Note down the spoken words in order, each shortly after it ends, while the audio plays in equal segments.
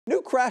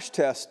new crash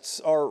tests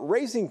are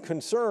raising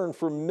concern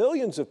for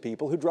millions of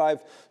people who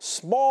drive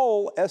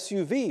small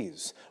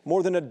SUVs.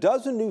 More than a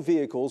dozen new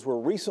vehicles were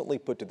recently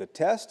put to the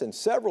test, and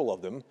several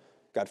of them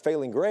got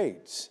failing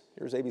grades.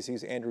 Here's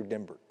ABC's Andrew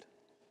Dimbert.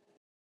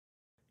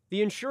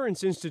 The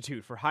Insurance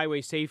Institute for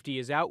Highway Safety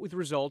is out with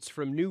results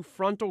from new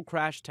frontal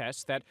crash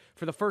tests that,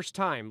 for the first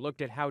time,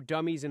 looked at how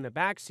dummies in the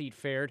backseat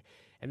fared,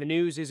 and the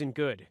news isn't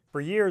good. For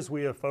years,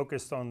 we have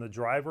focused on the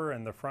driver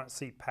and the front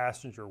seat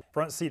passenger.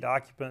 Front seat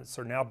occupants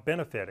are now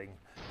benefiting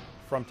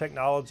from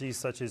technologies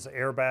such as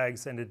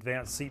airbags and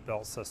advanced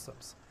seatbelt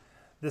systems.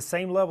 The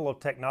same level of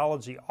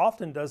technology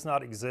often does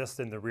not exist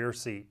in the rear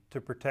seat to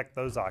protect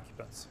those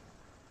occupants.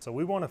 So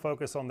we want to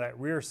focus on that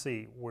rear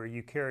seat where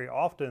you carry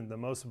often the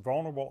most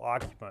vulnerable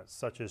occupants,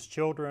 such as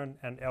children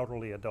and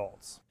elderly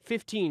adults.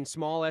 15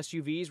 small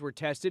SUVs were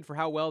tested for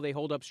how well they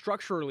hold up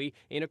structurally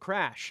in a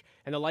crash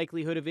and the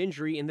likelihood of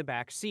injury in the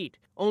back seat.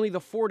 Only the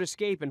Ford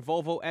Escape and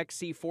Volvo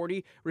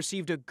XC40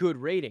 received a good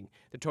rating.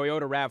 The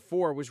Toyota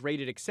RAV4 was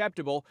rated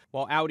acceptable,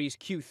 while Audi's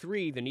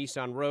Q3, the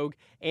Nissan Rogue,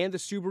 and the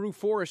Subaru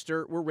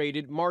Forester were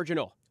rated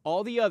marginal.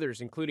 All the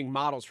others, including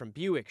models from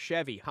Buick,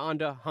 Chevy,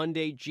 Honda,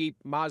 Hyundai, Jeep,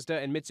 Mazda,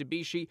 and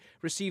Mitsubishi,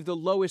 received the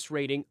lowest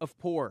rating of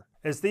poor.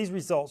 As these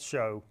results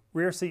show,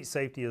 rear seat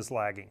safety is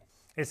lagging.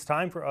 It's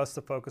time for us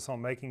to focus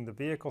on making the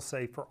vehicle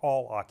safe for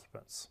all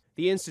occupants.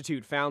 The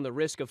Institute found the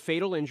risk of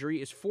fatal injury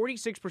is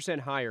 46%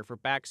 higher for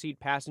backseat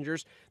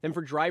passengers than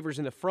for drivers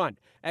in the front.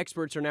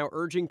 Experts are now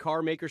urging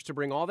car makers to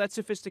bring all that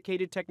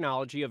sophisticated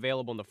technology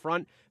available in the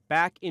front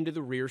back into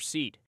the rear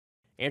seat.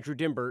 Andrew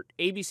Dimbert,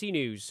 ABC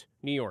News,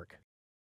 New York.